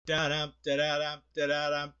What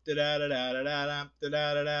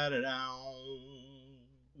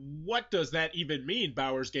does that even mean,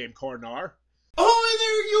 Bowers Game Corner? Ahoy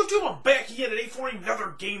there, YouTube! I'm back again today for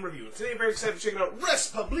another game review. Today I'm very excited to check out Res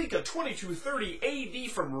Publica 2230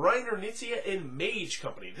 AD from Reiner Knizia and Mage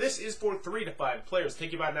Company. This is for 3 to 5 players.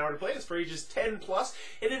 Take you about an hour to play. It's for ages 10 plus.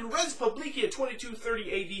 And in Res Publica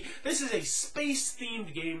 2230 AD, this is a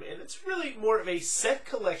space-themed game, and it's really more of a set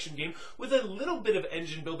collection game with a little bit of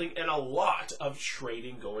engine building and a lot of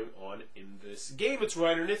trading going on in this game. It's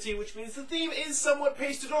Reiner Knizia, which means the theme is somewhat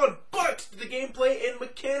pasted on, but the gameplay and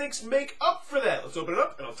mechanics make up for that. Let's open it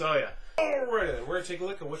up and I'll tell you. Alright then, we're going to take a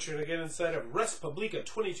look at what you're going to get inside of Res Publica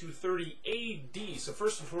 2230 AD. So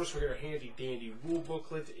first and foremost, we're going to handy dandy rule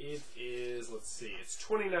booklet. It is, let's see, it's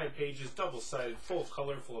 29 pages, double-sided, full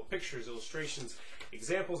color, full of pictures, illustrations,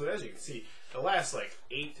 examples, and as you can see, the last like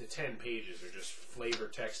 8 to 10 pages are just flavor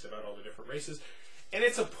text about all the different races. And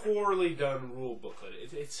it's a poorly done rule booklet.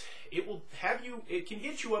 It will have you, it can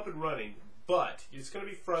get you up and running, but it's going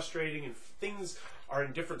to be frustrating and things are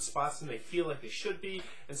in different spots than they feel like they should be,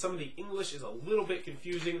 and some of the English is a little bit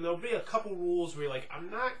confusing, and there'll be a couple rules where you're like, I'm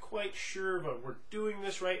not quite sure but we're doing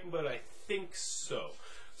this right, but I think so.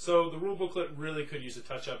 So the rule booklet really could use a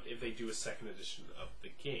touch-up if they do a second edition of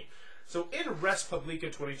the game. So in Res Publica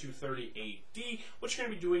 2230 AD, what you're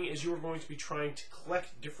going to be doing is you're going to be trying to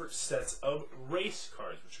collect different sets of race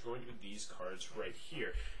cards, which are going to be these cards right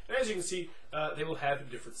here. And as you can see, they will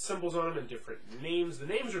have different symbols on them and different names. The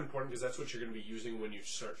names are important because that's what you're going to be using when you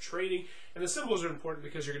start trading. And the symbols are important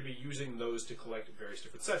because you're going to be using those to collect various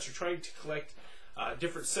different sets. You're trying to collect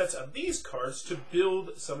different sets of these cards to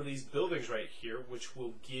build some of these buildings right here, which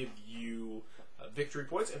will give you victory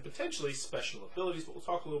points and potentially special abilities, but we'll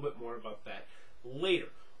talk a little bit more about that later.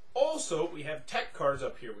 Also, we have tech cards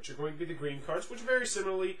up here, which are going to be the green cards, which very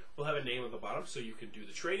similarly will have a name at the bottom, so you can do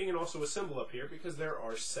the trading, and also a symbol up here because there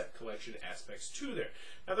are set collection aspects to there.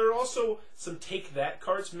 Now, there are also some take that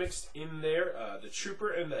cards mixed in there, the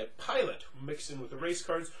trooper and the pilot mixed in with the race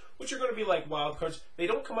cards, which are going to be like wild cards. They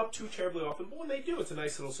don't come up too terribly often, but when they do, it's a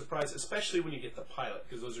nice little surprise, especially when you get the pilot,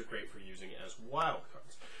 because those are great for using as wild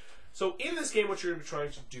cards. So in this game, what you're going to be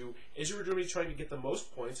trying to do is you're going to be trying to get the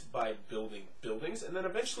most points by building buildings and then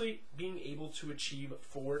eventually being able to achieve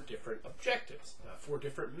 4 different objectives, 4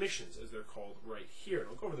 different missions as they're called right here. And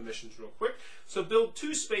I'll go over the missions real quick. So build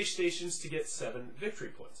 2 space stations to get 7 victory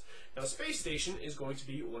points. Now a space station is going to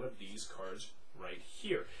be one of these cards right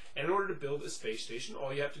here. And in order to build a space station,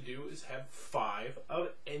 all you have to do is have 5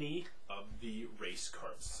 of any of the race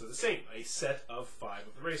cards. So the same, a set of 5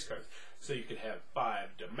 of the race cards. So you could have 5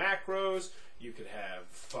 Demacros, you could have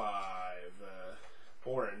 5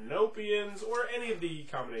 Orinopians, or any of the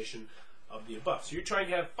combination of the above. So you're trying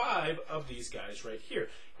to have 5 of these guys right here.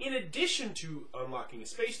 In addition to unlocking a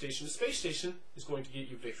space station is going to get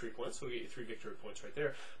you victory points, so it'll get you 3 victory points right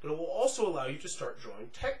there, but it will also allow you to start drawing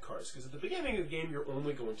tech cards, because at the beginning of the game you're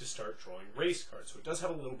only going to start drawing race cards, so it does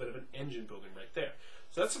have a little bit of an engine building right there.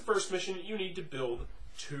 So that's the first mission. You need to build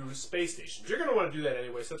 2 space stations. You're going to want to do that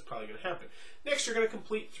anyway, so that's probably going to happen. Next, you're going to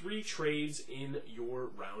complete 3 trades in your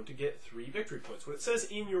round to get 3 victory points. When it says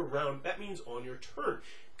in your round, that means on your turn,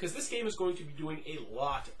 because this game is going to be doing a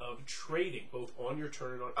lot of trading, both on your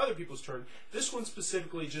turn and on other people's turn. This one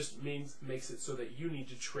specifically just makes it so that you need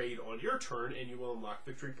to trade on your turn, and you will unlock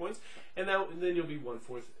victory points, and then you'll be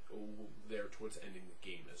 1/4 there towards ending the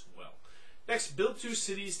game as well. Next, build 2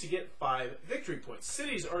 cities to get 5 victory points.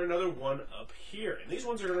 Cities are another one up here, and these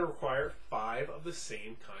ones are going to require 5 of the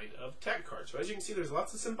same kind of tech cards. So as you can see, there's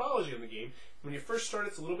lots of symbology in the game. When you first start,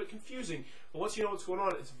 it's a little bit confusing, but once you know what's going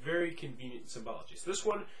on, it's very convenient symbology. So this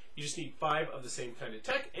one, you just need 5 of the same kind of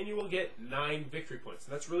tech, and you will get 9 victory points.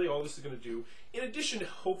 And that's really all this is going to do, in addition to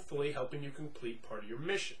hopefully helping you complete part of your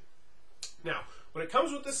mission. Now, when it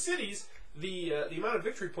comes with the cities, the amount of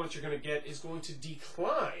victory points you're going to get is going to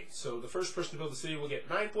decline. So the first person to build the city will get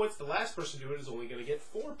 9 points. The last person to do it is only going to get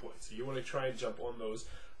 4 points. So you want to try and jump on those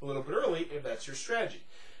a little bit early if that's your strategy.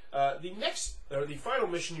 The final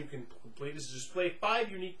mission you can complete is to display 5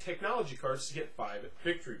 unique technology cards to get 5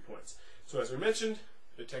 victory points. So as we mentioned,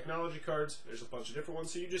 the technology cards, there's a bunch of different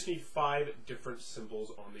ones, so you just need 5 different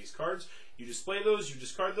symbols on these cards. You display those, you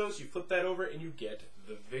discard those, you flip that over, and you get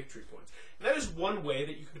the victory points. And that is one way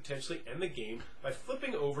that you could potentially end the game, by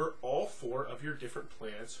flipping over all 4 of your different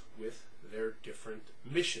planets with their different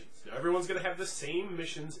missions. Now everyone's going to have the same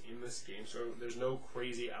missions in this game, so there's no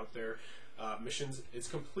crazy out there missions. It's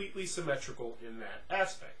completely symmetrical in that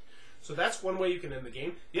aspect. So that's one way you can end the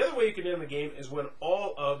game. The other way you can end the game is when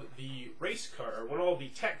all of the race card, or when all the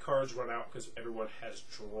tech cards run out because everyone has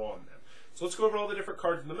drawn them. So let's go over all the different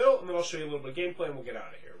cards in the middle, and then I'll show you a little bit of gameplay, and we'll get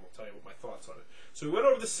out of here. And we'll tell you what my thoughts on it. So we went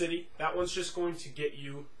over the city. That one's just going to get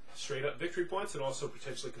you straight up victory points and also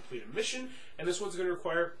potentially complete a mission. And this one's going to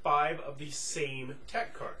require 5 of the same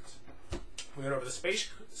tech cards. We went over the space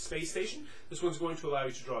station. This one's going to allow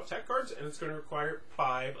you to draw tech cards, and it's going to require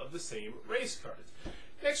 5 of the same race cards.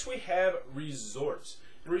 Next we have resorts.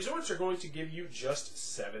 And resorts are going to give you just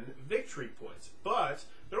 7 victory points. But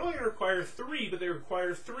they're only going to require 3, but they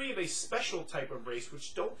require 3 of a special type of race,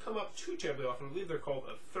 which don't come up too terribly often. I believe they're called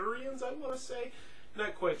Arthurians, I want to say.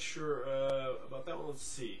 Not quite sure about that one. Let's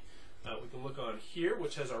see. We can look on here,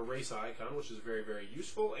 which has our race icon, which is very, very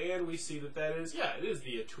useful. And we see that that is, yeah, it is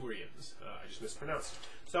the Arthurians. I just mispronounced it.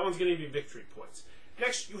 So that one's going to give you victory points.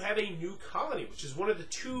 Next, you have a new colony, which is one of the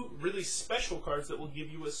 2 really special cards that will give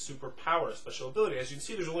you a superpower, a special ability. As you can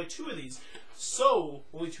see, there's only 2 of these, so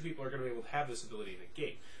only 2 people are going to be able to have this ability in a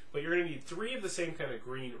game. But you're going to need 3 of the same kind of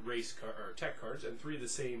green race or tech cards and 3 of the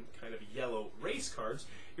same kind of yellow race cards.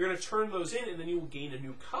 You're going to turn those in, and then you will gain a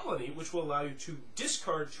new colony, which will allow you to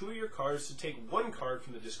discard 2 of your cards to take 1 card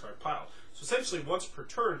from the discard pile. So essentially, once per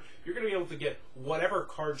turn, you're going to be able to get whatever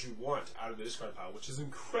cards you want out of the discard pile, which is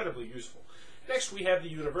incredibly useful. Next, we have the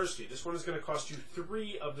university. This one is going to cost you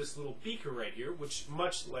 3 of this little beaker right here, which,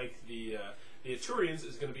 much like the Arthurians,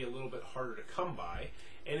 is going to be a little bit harder to come by.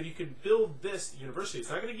 And if you can build this university,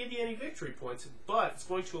 it's not going to give you any victory points, but it's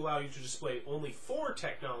going to allow you to display only 4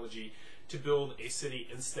 technology to build a city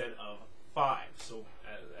instead of 5. So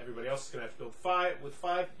everybody else is going to have to build 5 with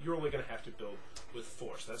 5. You're only going to have to build with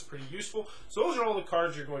 4. So that's pretty useful. So those are all the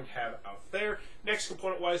cards you're going to have out there. Next,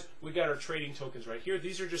 component-wise, we got our trading tokens right here.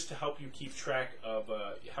 These are just to help you keep track of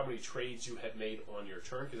how many trades you have made on your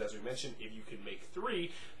turn. Because as we mentioned, if you can make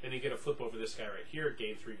 3, then you get a flip over this guy right here,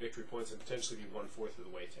 gain 3 victory points, and potentially be 1/4 of the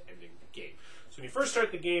way to ending the game. So when you first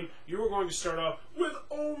start the game, you are going to start off with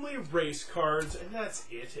only race cards, and that's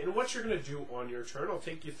it. And what you're going to do on your turn, I'll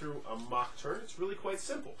take you through a mock turn. It's really quite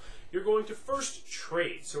simple. You're going to first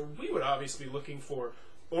trade. So we would obviously be looking for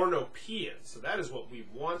Ornopeans. So that is what we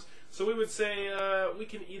want. So we would say we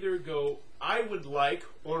can either go, I would like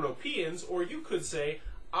Ornopeans, or you could say,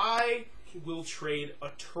 I will trade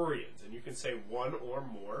Arthurians. And you can say 1 or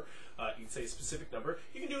more. You can say a specific number.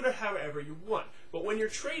 You can do it however you want. But when you're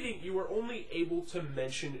trading, you are only able to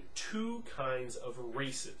mention 2 kinds of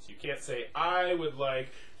races. You can't say, I would like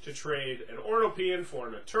to trade an Ornopean for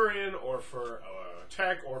an Arthurian, or for a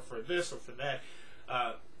tech, or for this, or for that.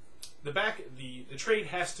 The trade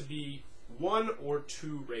has to be 1 or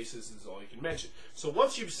 2 races is all you can mention. So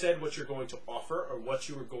once you've said what you're going to offer or what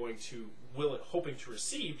you are going to hoping to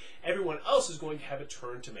receive, everyone else is going to have a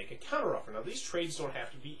turn to make a counteroffer. Now these trades don't have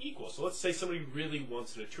to be equal. So let's say somebody really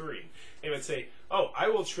wants an Arthurian. They would say, oh, I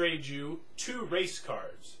will trade you 2 race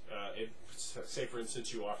cards. Say for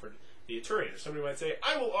instance you offered the Arthurian. Or somebody might say,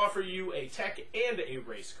 I will offer you a tech and a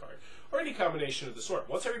race card. Or any combination of the sort.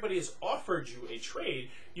 Once everybody has offered you a trade,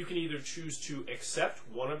 you can either choose to accept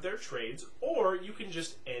one of their trades, or you can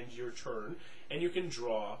just end your turn and you can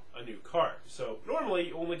draw a new card. So normally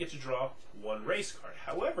you only get to draw 1 race card.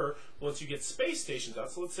 However, once you get space stations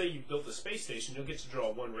out, so let's say you built a space station, you'll get to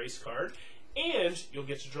draw 1 race card, and you'll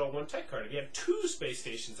get to draw 1 tech card. If you have 2 space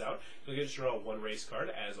stations out, you'll get to draw 1 race card,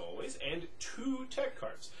 as always, and 2 tech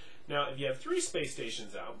cards. Now, if you have 3 space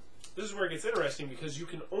stations out, this is where it gets interesting because you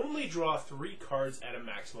can only draw 3 cards at a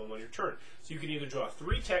maximum on your turn. So you can either draw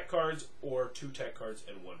 3 tech cards or 2 tech cards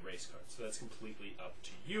and 1 race card. So that's completely up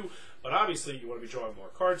to you. But obviously you want to be drawing more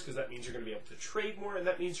cards because that means you're going to be able to trade more, and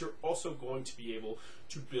that means you're also going to be able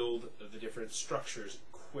to build the different structures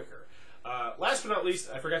quicker. Last but not least,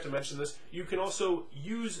 I forgot to mention this, you can also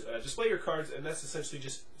use display your cards, and that's essentially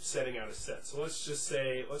just setting out a set. So let's just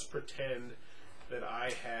say, let's pretend that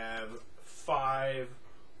I have 5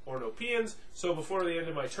 Ornopeans. So before the end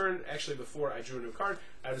of my turn, actually before I drew a new card,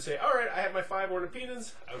 I would say, alright, I have my 5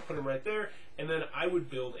 Ornopeans, I would put them right there, and then I would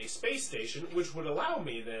build a space station, which would allow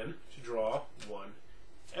me then to draw 1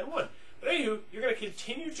 and 1. But anywho, you're going to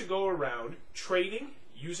continue to go around trading,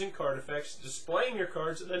 using card effects, displaying your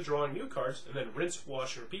cards, and then drawing new cards, and then rinse,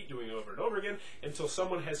 wash, and repeat, doing it over and over again until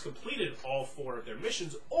someone has completed all 4 of their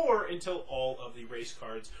missions, or until all of the race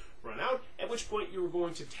cards run out, at which point you are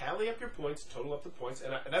going to tally up your points, total up the points,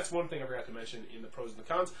 and that's one thing I forgot to mention in the pros and the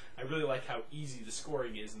cons. I really like how easy the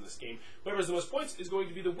scoring is in this game. Whoever has the most points is going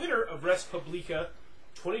to be the winner of Res Publica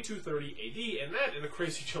 2230 AD, and that, in a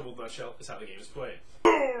crazy jumbled nutshell, is how the game is played.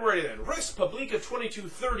 Alrighty then, Res Publica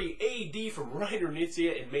 2230 AD from Reiner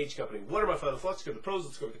Knizia and Mage Company. What are my final thoughts? Let's go to the pros,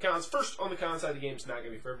 let's go to the cons. First, on the con side, the game's not going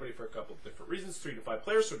to be for everybody for a couple of different reasons. 3 to 5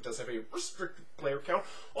 players, so it does have a restricted player count.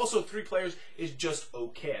 Also, 3 players is just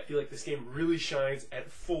okay. I feel like this game really shines at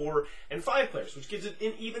 4 and 5 players, which gives it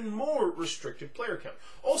an even more restricted player count.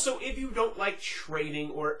 Also, if you don't like trading,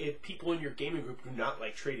 or if people in your gaming group do not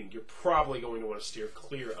like trading, you're probably going to want to steer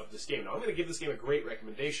clear of this game. Now, I'm going to give this game a great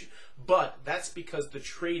recommendation, but that's because the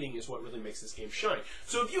trading is what really makes this game shine.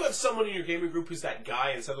 So if you have someone in your gaming group who's that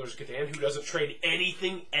guy in Settlers of Catan who doesn't trade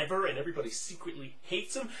anything ever and everybody secretly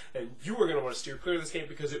hates him, then you are going to want to steer clear of this game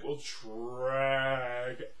because it will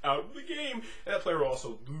drag out the game, and that player will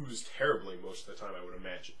also lose terribly most of the time, I would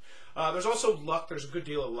imagine. There's also luck. There's a good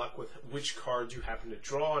deal of luck with which cards you happen to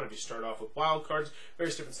draw, and if you start off with wild cards,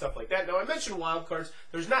 various different stuff like that. Now, I mentioned wild cards.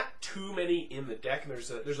 There's not too many in the deck, and there's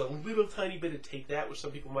a little tiny bit of take that, which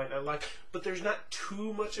some people might not like, but there's not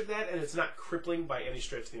too much of that, and it's not crippling by any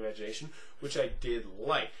stretch of the imagination, which I did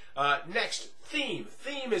like. Next, theme.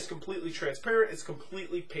 Theme is completely transparent. It's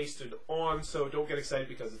completely pasted on, so don't get excited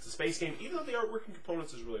because it's a space game, even though the artwork and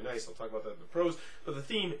components is really nice. I'll talk about that in the pros, but the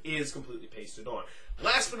theme is completely pasted on.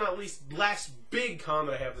 Last but not least, last big con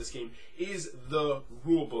that I have of this game is the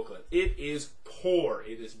rule booklet. It is poor.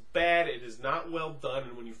 It is bad. It is not well done,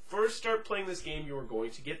 and when you first start playing this game, you are going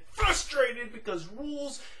to get frustrated because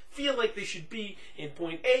rules feel like they should be in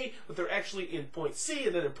point A, but they're actually in point C,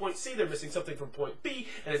 and then in point C they're missing something from point B,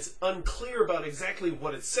 and it's unclear about exactly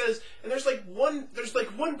what it says. And there's like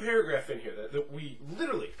one paragraph in here that we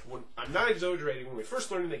literally, I'm not exaggerating, when we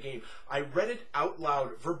first learned the game, I read it out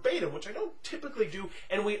loud verbatim, which I don't typically do,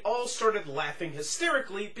 and we all started laughing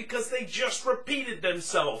hysterically because they just repeated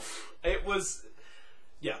themselves. It was...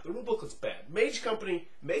 yeah, the rule booklet's bad. Mage Company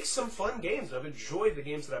makes some fun games, and I've enjoyed the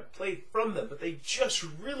games that I've played from them, but they just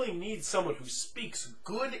really need someone who speaks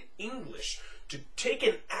good English to take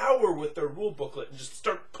an hour with their rule booklet and just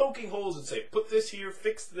start poking holes and say, put this here,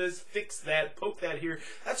 fix this, fix that, poke that here.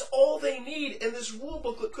 That's all they need, and this rule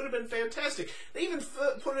booklet could have been fantastic. They even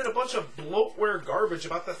put in a bunch of bloatware garbage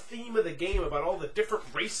about the theme of the game, about all the different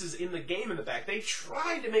races in the game in the back. They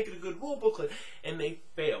tried to make it a good rule booklet, and they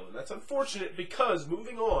failed. And that's unfortunate because,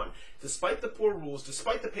 moving on, despite the poor rules,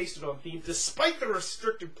 despite the pasted-on theme, despite the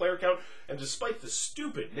restricted player count, and despite the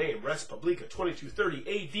stupid name, Res Publica 2230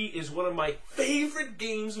 AD is one of my favorite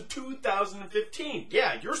games of 2015.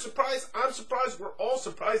 Yeah, you're surprised, I'm surprised, we're all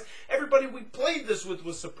surprised. Everybody we played this with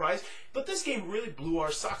was surprised, but this game really blew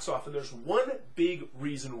our socks off, and there's one big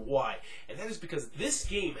reason why, and that is because this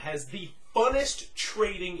game has the funnest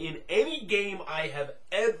trading in any game I have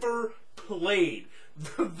ever played.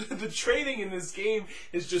 The trading in this game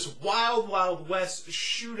is just wild, wild west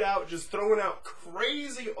shootout, just throwing out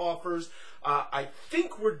crazy offers. I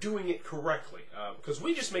think we're doing it correctly because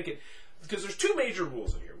we just make it. Because there's 2 major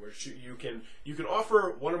rules in here, where you can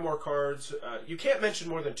offer 1 or more cards. You can't mention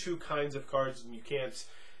more than 2 kinds of cards, and you can't.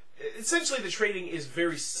 Essentially, the trading is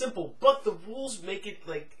very simple, but the rules make it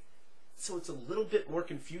like. So it's a little bit more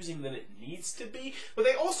confusing than it needs to be. But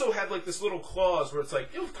they also have like this little clause where it's like,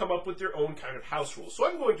 you'll come up with your own kind of house rules. So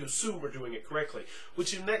I'm going to assume we're doing it correctly,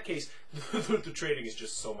 which in that case, the trading is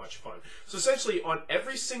just so much fun. So essentially, on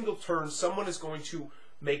every single turn, someone is going to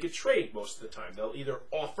make a trade most of the time. They'll either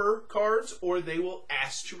offer cards or they will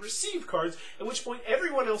ask to receive cards, at which point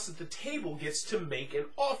everyone else at the table gets to make an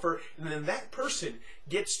offer, and then that person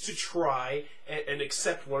gets to try and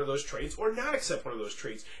accept one of those trades or not accept one of those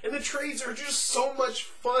trades. And the trades are just so much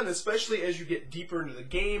fun, especially as you get deeper into the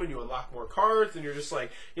game and you unlock more cards, and you're just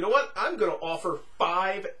like, you know what, I'm going to offer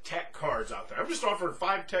 5 tech cards out there. I'm just offering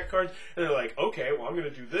 5 tech cards, and they're like, okay, well, I'm going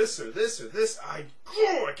to do this or this or this. I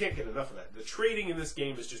can't get enough of that. The trading in this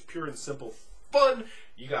game is just pure and simple fun.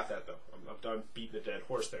 You got that, though. I'm done beating a dead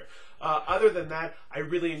horse there. Other than that, I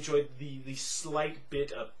really enjoyed the slight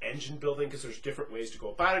bit of engine building because there's different ways to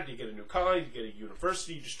go about it. You get a new colony, you get a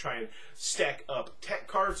university, you just try and stack up tech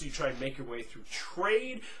cards, you try and make your way through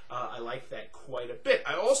trade. I like that quite a bit.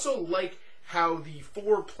 I also like how the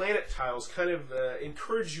 4 planet tiles kind of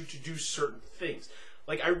encourage you to do certain things.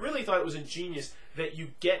 Like, I really thought it was ingenious that you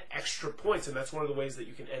get extra points, and that's one of the ways that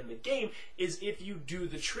you can end the game, is if you do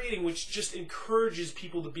the trading, which just encourages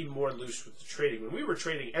people to be more loose with the trading. When we were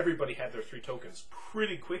trading, everybody had their 3 tokens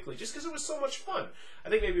pretty quickly, just because it was so much fun. I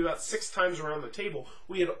think maybe about 6 times around the table,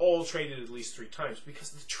 we had all traded at least 3 times, because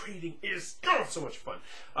the trading is so much fun.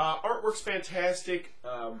 Artwork's fantastic.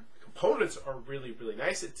 Components are really, really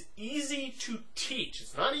nice. It's easy to teach.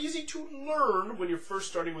 It's not easy to learn when you're first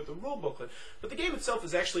starting with the rule booklet, but the game itself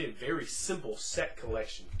is actually a very simple set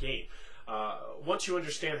collection game. once you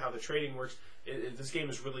understand how the trading works, this game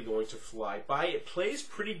is really going to fly by. It plays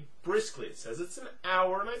pretty briskly. It says it's an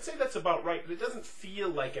hour, and I'd say that's about right, but it doesn't feel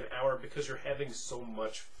like an hour because you're having so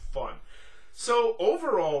much fun. So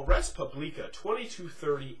overall, Res Publica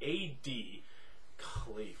 2230 AD,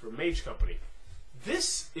 golly, from Mage Company.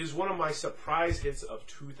 This is one of my surprise hits of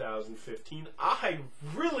 2015. I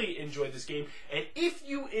really enjoyed this game, and if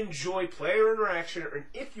you enjoy player interaction, or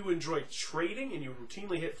if you enjoy trading and you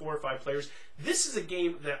routinely hit 4 or 5 players, this is a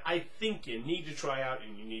game that I think you need to try out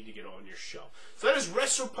and you need to get on your shelf. So that is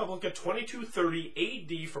Res Publica 2230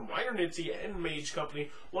 AD from Reiner Knizia and Mage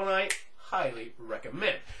Company, one I highly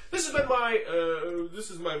recommend. This has been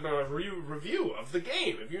my review of the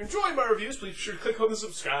game. If you enjoy my reviews, please be sure to click on the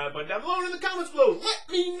subscribe button down below and in the comments below. Let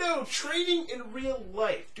me know, trading in real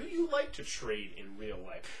life. Do you like to trade in real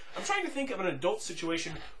life? I'm trying to think of an adult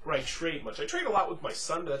situation where I trade much. I trade a lot with my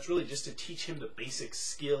son, but that's really just to teach him the basic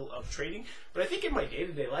skill of trading. But I think in my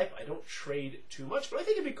day-to-day life, I don't trade too much, but I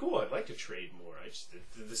think it'd be cool. I'd like to trade more.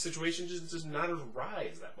 The situation just does not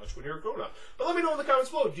arise that much when you're a grown-up. But let me know in the comments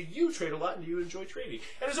below, do you trade a lot and do you enjoy trading?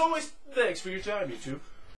 And as always, thanks for your time, YouTube.